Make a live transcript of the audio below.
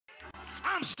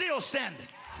I'm still standing.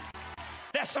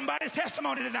 That's somebody's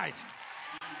testimony tonight.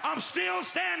 I'm still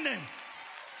standing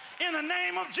in the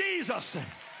name of Jesus.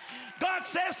 God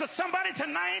says to somebody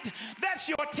tonight, that's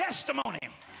your testimony.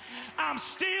 I'm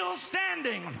still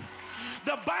standing.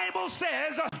 The Bible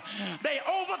says they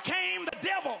overcame the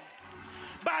devil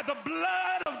by the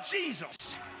blood of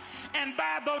Jesus and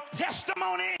by the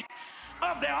testimony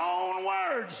of their own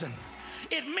words.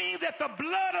 It means that the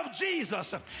blood of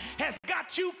Jesus has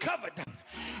got you covered.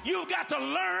 You've got to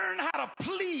learn how to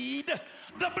plead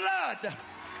the blood.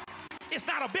 It's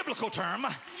not a biblical term,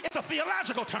 it's a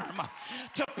theological term.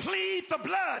 To plead the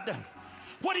blood.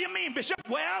 What do you mean, Bishop?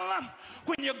 Well,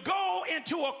 when you go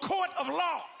into a court of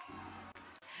law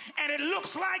and it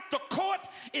looks like the court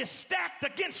is stacked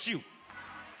against you,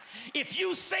 if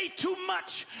you say too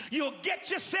much, you'll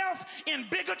get yourself in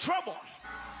bigger trouble.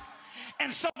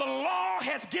 And so the law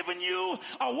has given you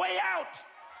a way out.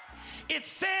 It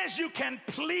says you can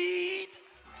plead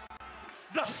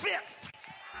the fifth,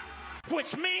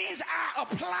 which means I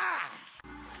apply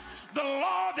the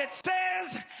law that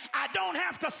says I don't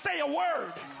have to say a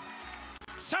word.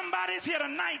 Somebody's here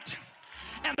tonight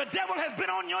and the devil has been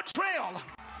on your trail.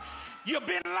 You've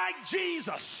been like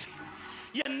Jesus.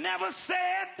 You never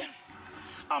said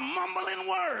a mumbling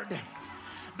word.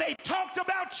 They talked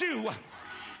about you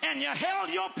and you held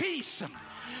your peace.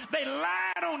 They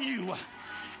lied on you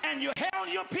and you held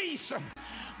your peace.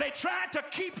 They tried to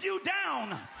keep you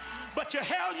down, but you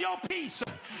held your peace.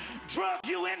 Drug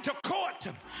you into court,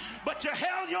 but you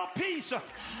held your peace.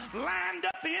 Lined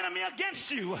up the enemy against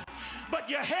you, but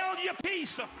you held your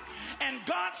peace. And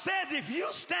God said, if you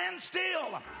stand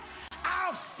still,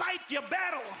 I'll fight your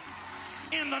battle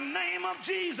in the name of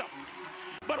Jesus.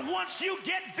 But once you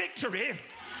get victory,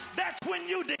 that's when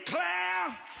you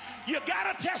declare you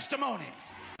got a testimony.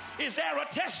 Is there a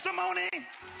testimony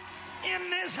in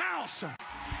this house?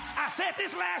 I said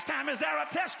this last time. Is there a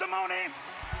testimony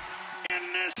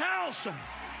in this house?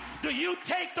 Do you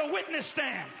take the witness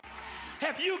stand?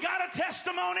 Have you got a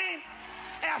testimony?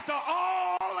 After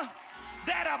all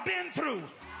that I've been through,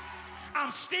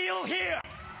 I'm still here.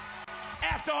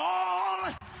 After all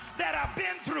that I've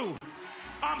been through,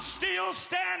 I'm still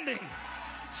standing.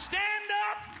 Stand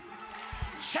up,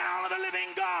 child of the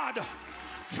living God.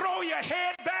 Throw your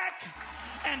head back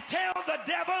and tell the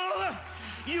devil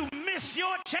you missed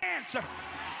your chance.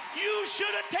 You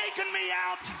should have taken me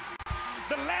out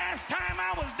the last time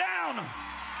I was down,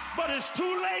 but it's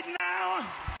too late now.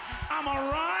 I'm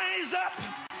gonna rise up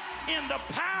in the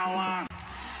power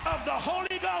of the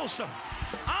Holy Ghost.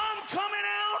 I'm coming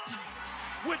out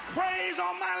with praise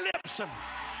on my lips.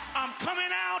 I'm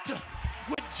coming out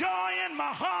with joy in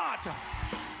my heart.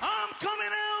 I'm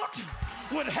coming out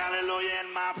with hallelujah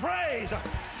in my praise.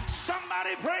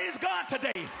 Somebody praise God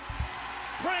today.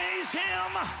 Praise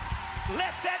him.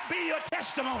 Let that be your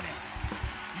testimony.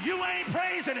 You ain't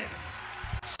praising him.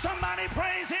 Somebody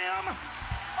praise him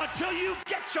until you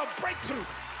get your breakthrough.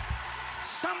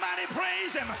 Somebody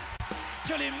praise him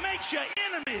till he makes your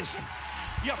enemies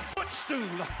your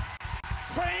footstool.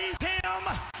 Praise him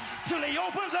till he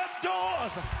opens up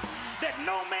doors that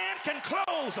no man can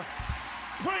close.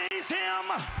 Praise him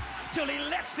till he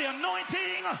lets the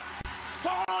anointing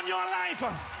fall on your life.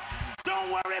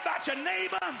 Don't worry about your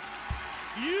neighbor.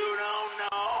 You don't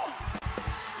know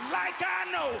like I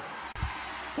know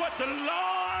what the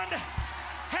Lord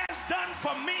has done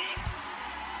for me.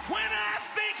 When I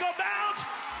think about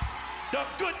the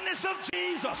goodness of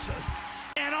Jesus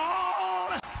and all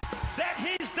that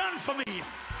he's done for me,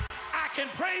 I can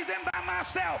praise him by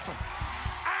myself.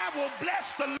 I will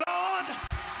bless the Lord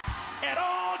at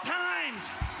all times,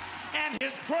 and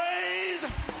his praise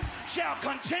shall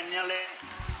continually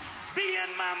be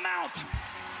in my mouth.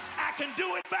 I can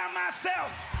do it by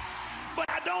myself, but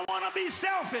I don't want to be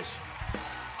selfish.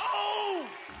 Oh,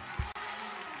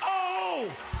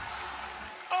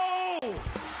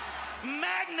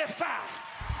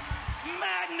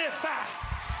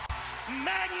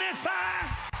 magnify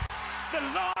the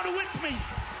Lord with me,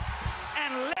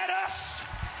 and let us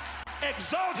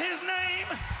exalt his name.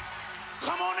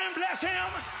 Come on and bless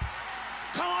him.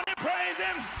 Come on and praise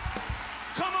him.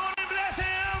 Come on and bless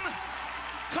him.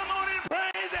 Come on and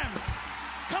praise him.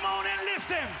 Come on and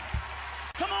lift him.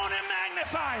 Come on and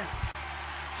magnify him.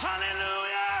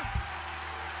 Hallelujah.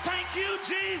 Thank you,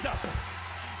 Jesus.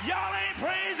 Y'all ain't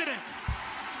praising him.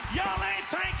 Y'all ain't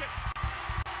thanking.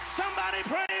 Somebody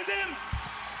praise him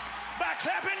by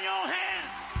clapping your hand.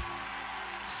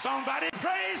 Somebody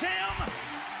praise him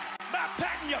by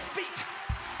patting your feet.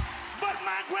 But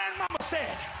my grandmama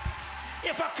said,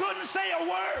 if I couldn't say a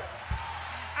word,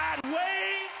 I'd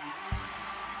wave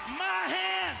my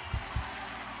hand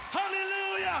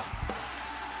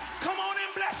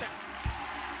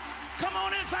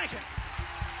thank him.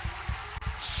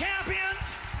 Champions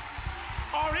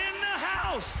are in the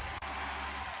house.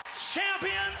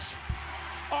 Champions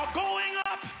are going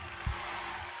up.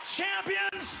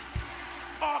 Champions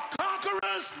are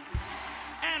conquerors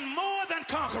and more than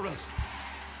conquerors.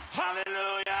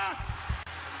 Hallelujah.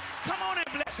 Come on and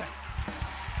bless him.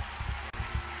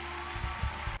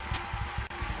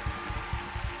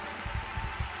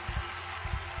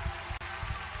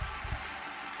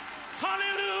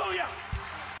 Hallelujah.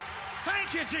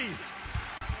 Thank you, Jesus.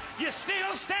 You're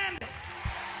still standing.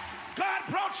 God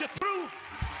brought you through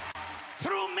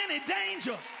many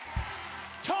dangers,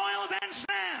 toils, and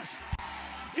snares.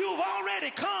 You've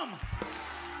already come.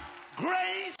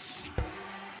 Grace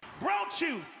brought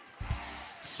you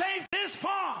safe this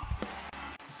far.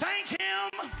 Thank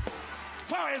him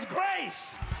for his grace.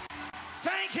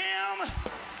 Thank him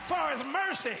for his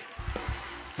mercy.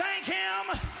 Thank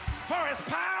him for his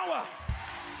power.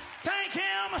 Thank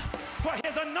him for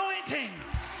his anointing.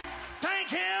 Thank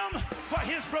him for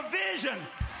his provision.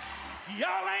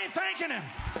 Y'all ain't thanking him.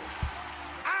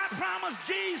 I promised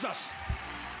Jesus,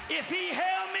 if he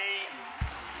held me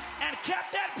and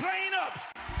kept that plane up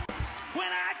when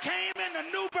I came in the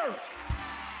new birth,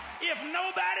 if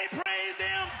nobody praised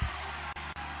him,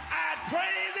 I'd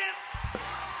praise him.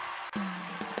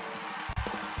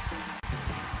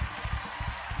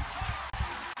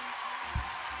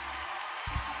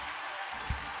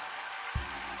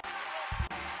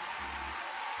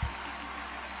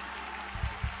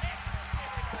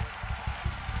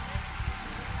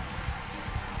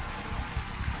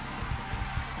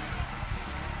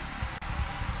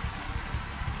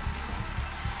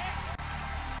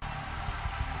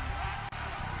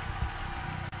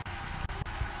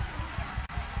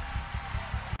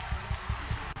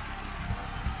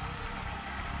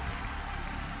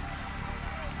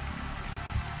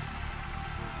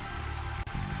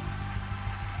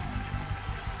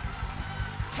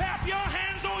 Clap your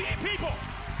hands, O ye people.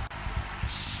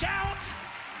 Shout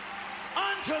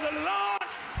unto the Lord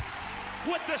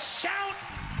with the shout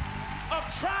of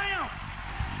triumph,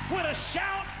 with a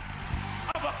shout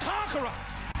of a conqueror,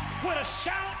 with a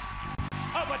shout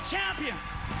of a champion,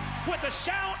 with the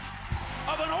shout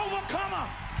of an overcomer,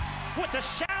 with the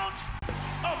shout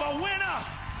of a winner.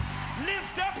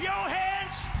 Lift up your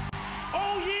heads,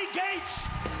 O ye gates,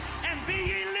 and be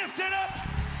ye lifted up,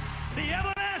 the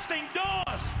everlasting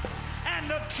doors, and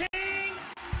the King.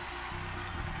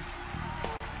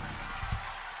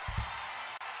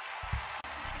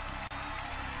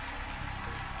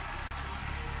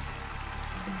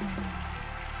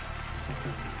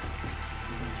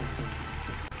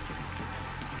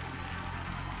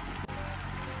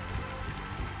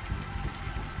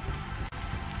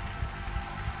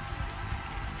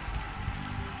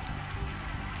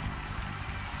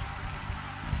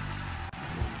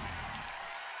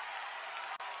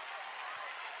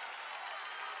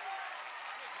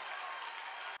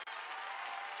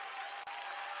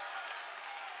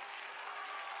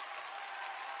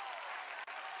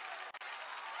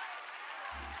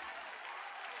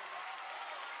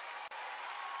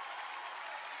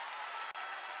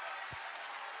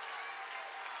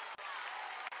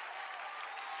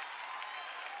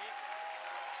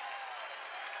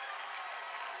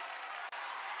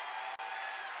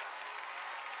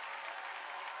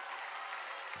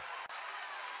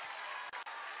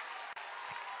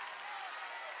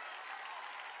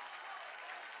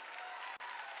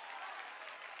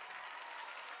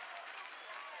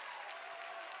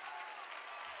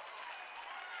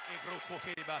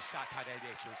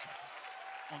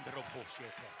 On the